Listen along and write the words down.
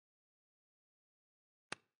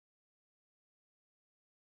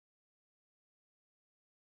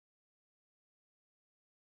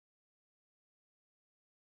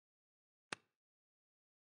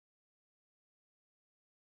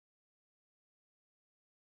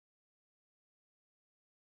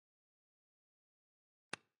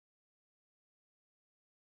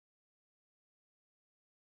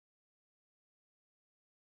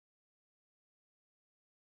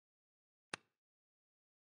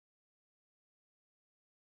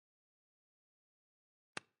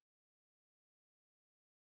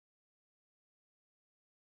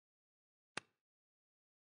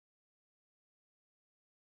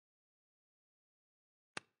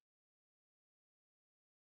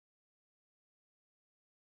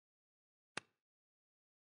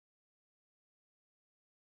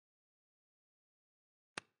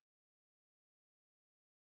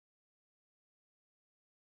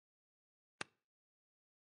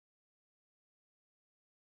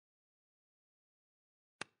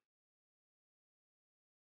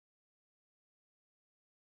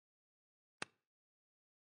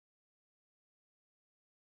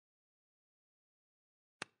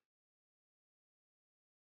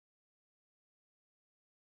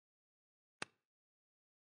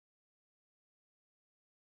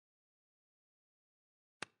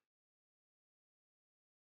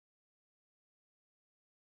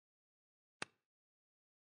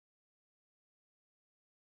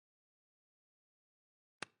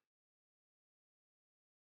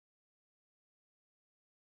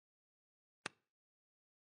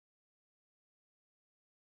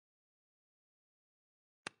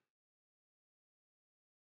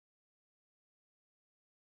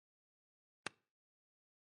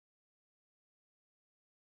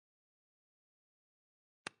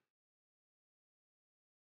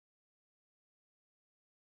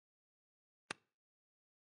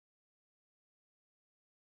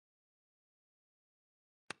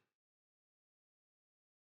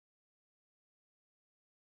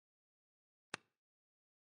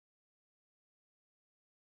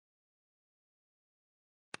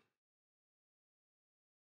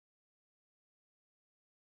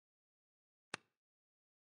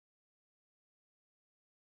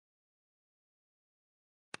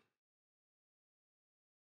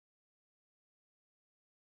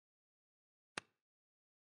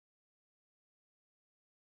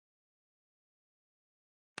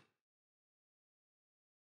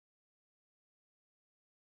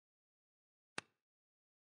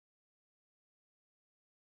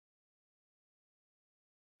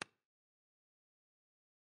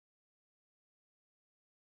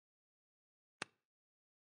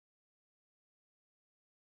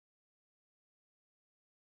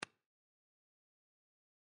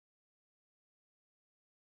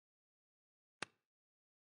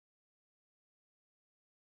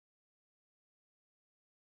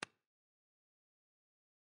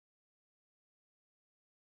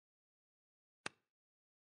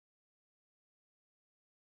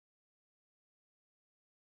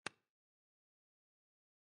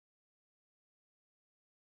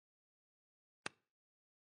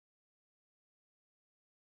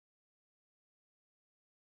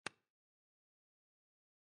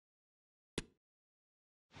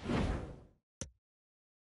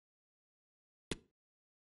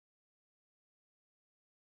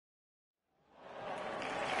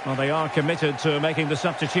Well, they are committed to making the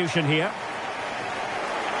substitution here.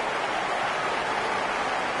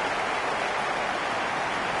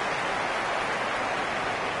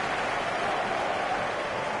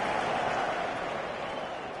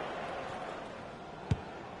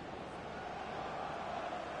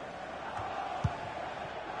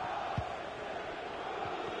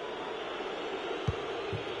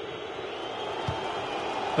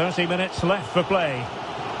 .30 minutes left for play.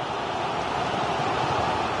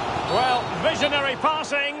 Well, visionary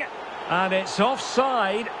passing. And it's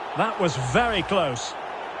offside. That was very close.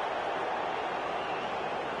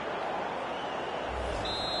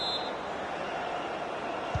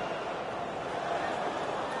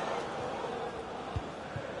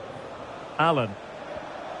 Allen.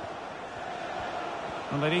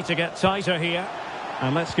 And they need to get tighter here.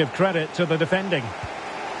 And let's give credit to the defending.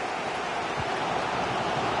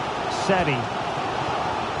 Sedi.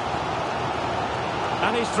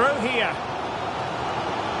 And he's through here.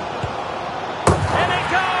 In it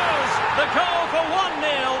goes! The goal for 1-0,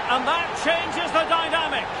 and that changes the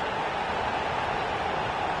dynamic.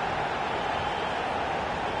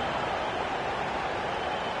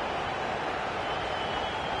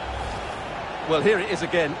 Well, here it is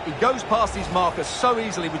again. He goes past his marker so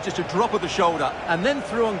easily with just a drop of the shoulder. And then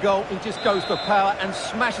through on goal, he just goes for power and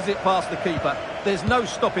smashes it past the keeper. There's no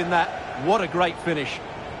stopping that. What a great finish.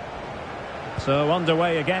 So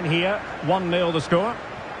underway again here. 1-0 the score.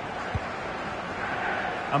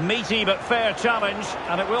 A meaty but fair challenge,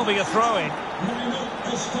 and it will be a throw-in.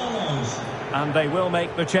 And they will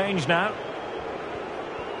make the change now.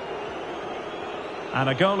 And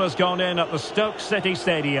a goal has gone in at the Stoke City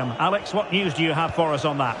Stadium. Alex, what news do you have for us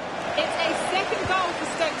on that? It's a second goal for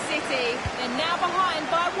Stoke City. They're now behind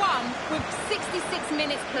by 1 with 66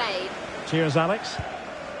 minutes played. Cheers, Alex.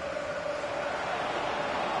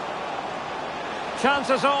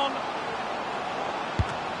 Chances on.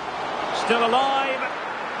 Still alive.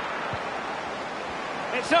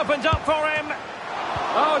 It's opened up for him.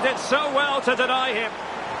 Oh, did so well to deny him.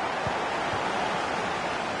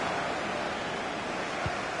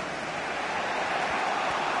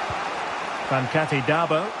 Fankati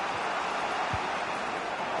Dabo.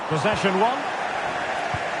 Possession 1.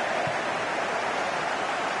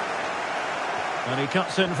 And he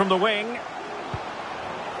cuts in from the wing.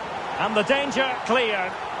 And the danger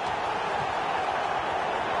cleared.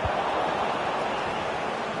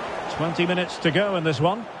 20 minutes to go in this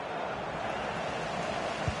one.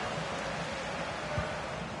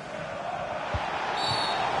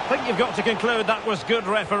 I think you've got to conclude that was good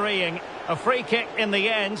refereeing. A free kick in the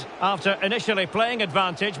end after initially playing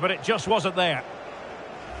advantage, but it just wasn't there.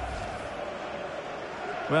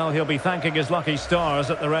 Well, he'll be thanking his lucky stars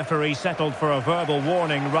that the referee settled for a verbal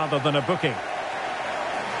warning rather than a booking.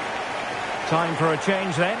 Time for a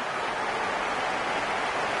change then.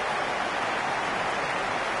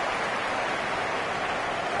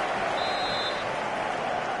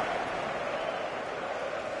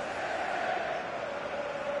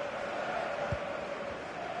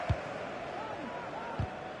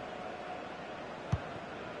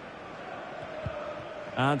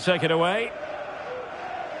 And take it away.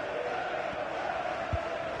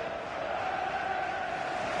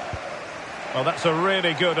 Well, that's a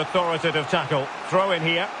really good authoritative tackle. Throw in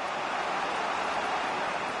here.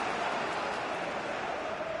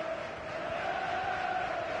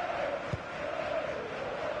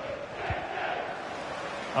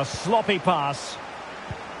 A sloppy pass.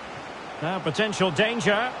 Now potential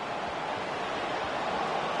danger.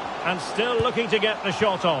 And still looking to get the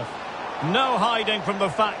shot off. No hiding from the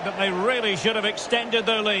fact that they really should have extended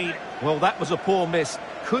their lead. Well, that was a poor miss.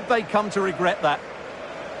 Could they come to regret that?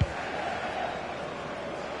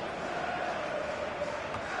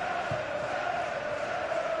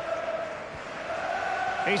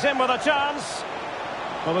 He's in with a chance.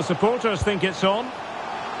 Well, the supporters think it's on.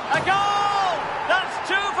 A goal! That's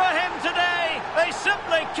 2 for him today. They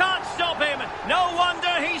simply can't stop him. No wonder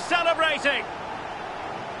he's celebrating.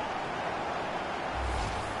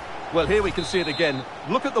 Well, here we can see it again.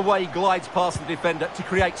 Look at the way he glides past the defender to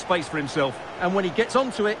create space for himself. And when he gets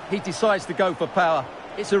onto it, he decides to go for power.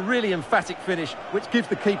 It's a really emphatic finish, which gives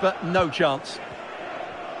the keeper no chance.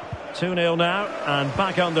 2-0 now, and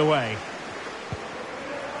back underway.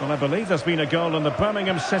 Well, I believe there's been a goal in the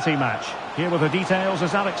Birmingham City match. Here with the details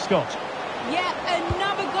is Alex Scott. Yeah,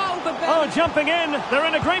 another goal for Birmingham. Oh, jumping in. They're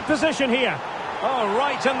in a great position here. Oh,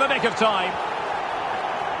 right in the nick of time.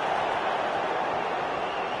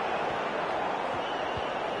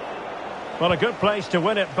 Well, a good place to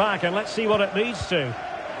win it back, and let's see what it leads to.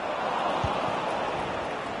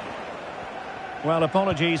 Well,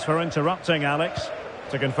 apologies for interrupting, Alex.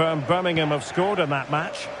 To confirm, Birmingham have scored in that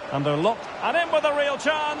match, and they're locked. And in with a real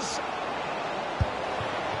chance.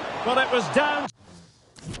 But it was down.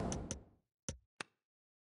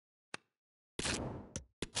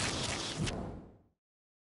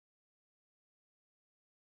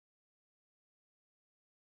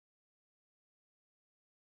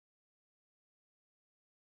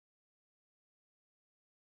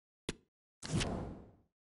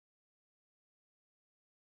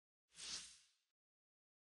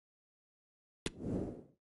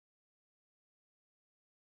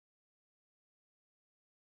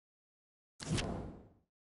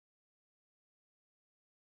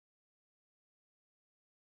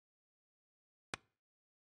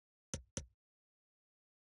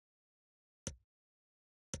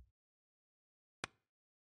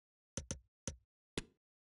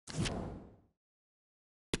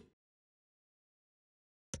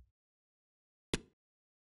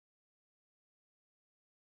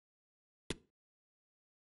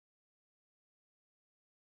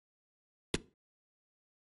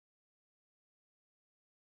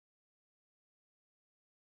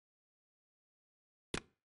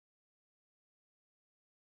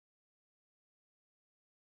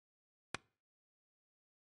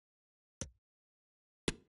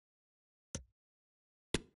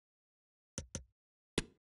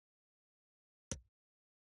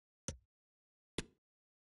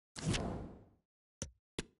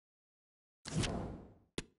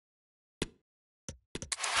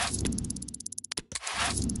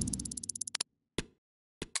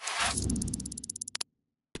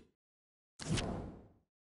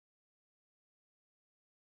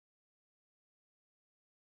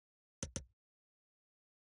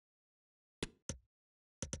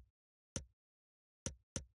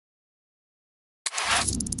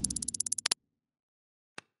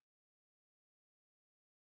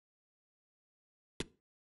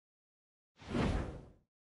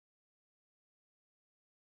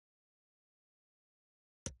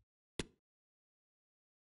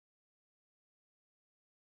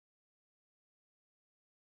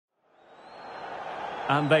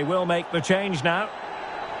 And they will make the change now.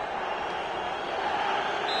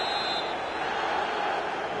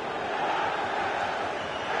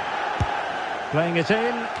 Playing it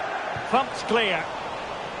in. Thumped clear.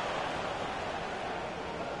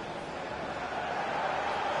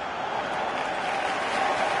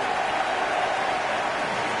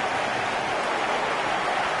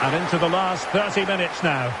 And into the last 30 minutes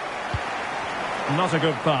now. Not a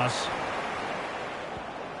good pass.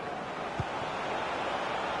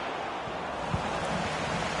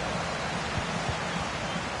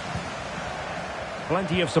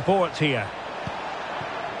 Plenty of support here.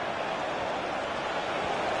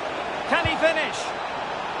 Can he finish?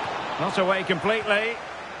 Not away completely.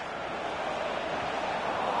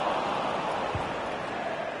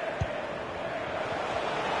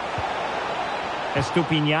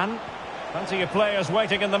 Estupinian. Plenty of players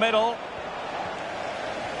waiting in the middle.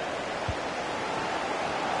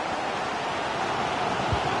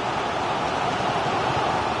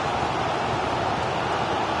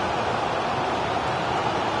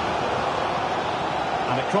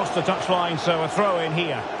 And it crossed the touchline, so a throw in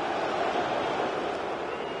here.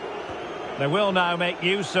 They will now make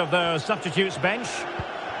use of their substitutes bench.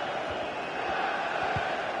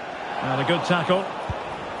 And a good tackle.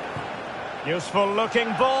 Useful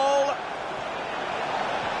looking ball.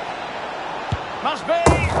 Must be.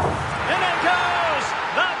 In it goes.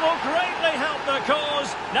 That will greatly help the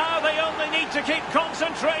cause. Now they only need to keep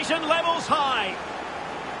concentration levels high.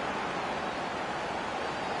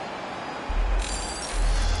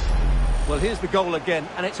 Well, here's the goal again,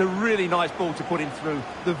 and it's a really nice ball to put him through.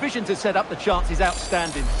 The vision to set up the chance is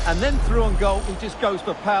outstanding. And then through on goal, he just goes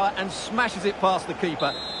for power and smashes it past the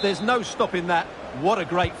keeper. There's no stopping that. What a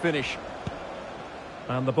great finish.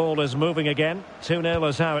 And the ball is moving again. 2-0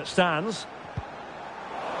 is how it stands.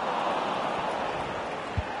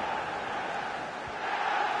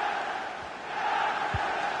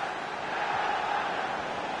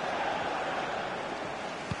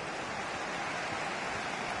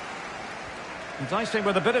 Enticing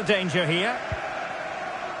with a bit of danger here.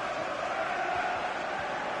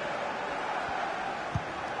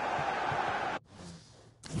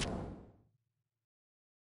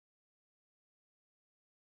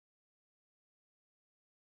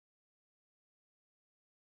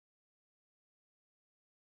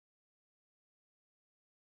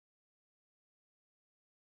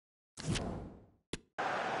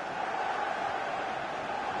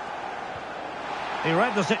 He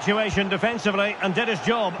read the situation defensively and did his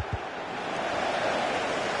job.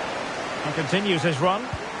 And continues his run.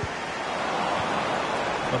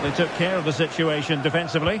 But they took care of the situation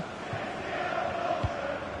defensively.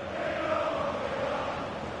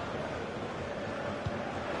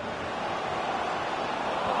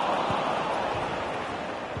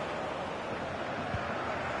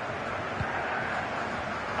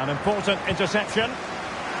 An important interception.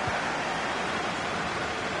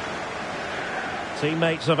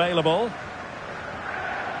 Teammates available.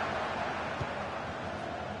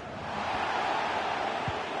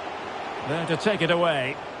 There to take it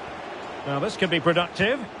away. Now this could be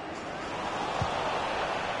productive.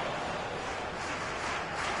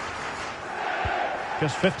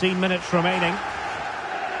 Just 15 minutes remaining.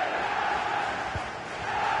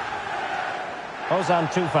 Ozan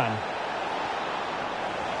Tufan.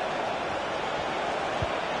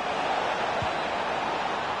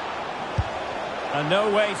 And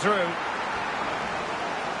no way through.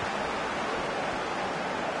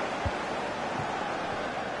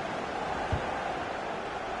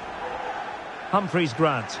 Humphreys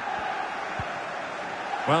Grant.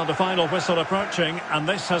 Well, the final whistle approaching, and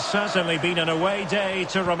this has certainly been an away day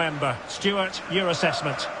to remember. Stuart, your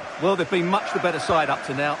assessment? Well, they've been much the better side up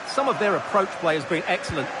to now. Some of their approach play has been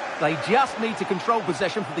excellent. They just need to control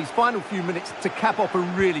possession for these final few minutes to cap off a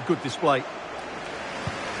really good display.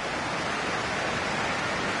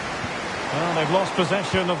 Well, they've lost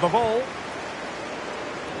possession of the ball.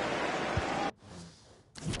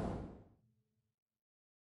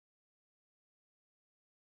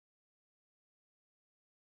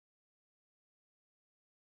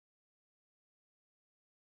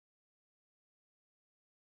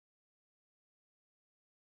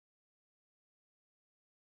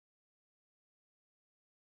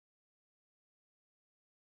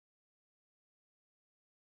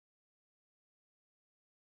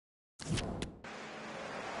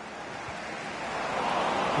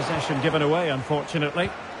 Possession given away, unfortunately.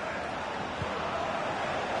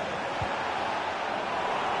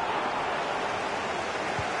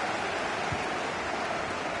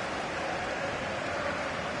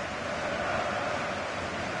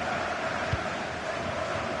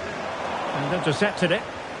 And intercepted it.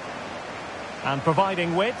 And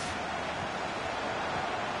providing width.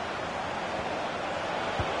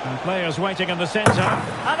 And players waiting in the centre.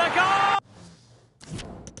 And a goal!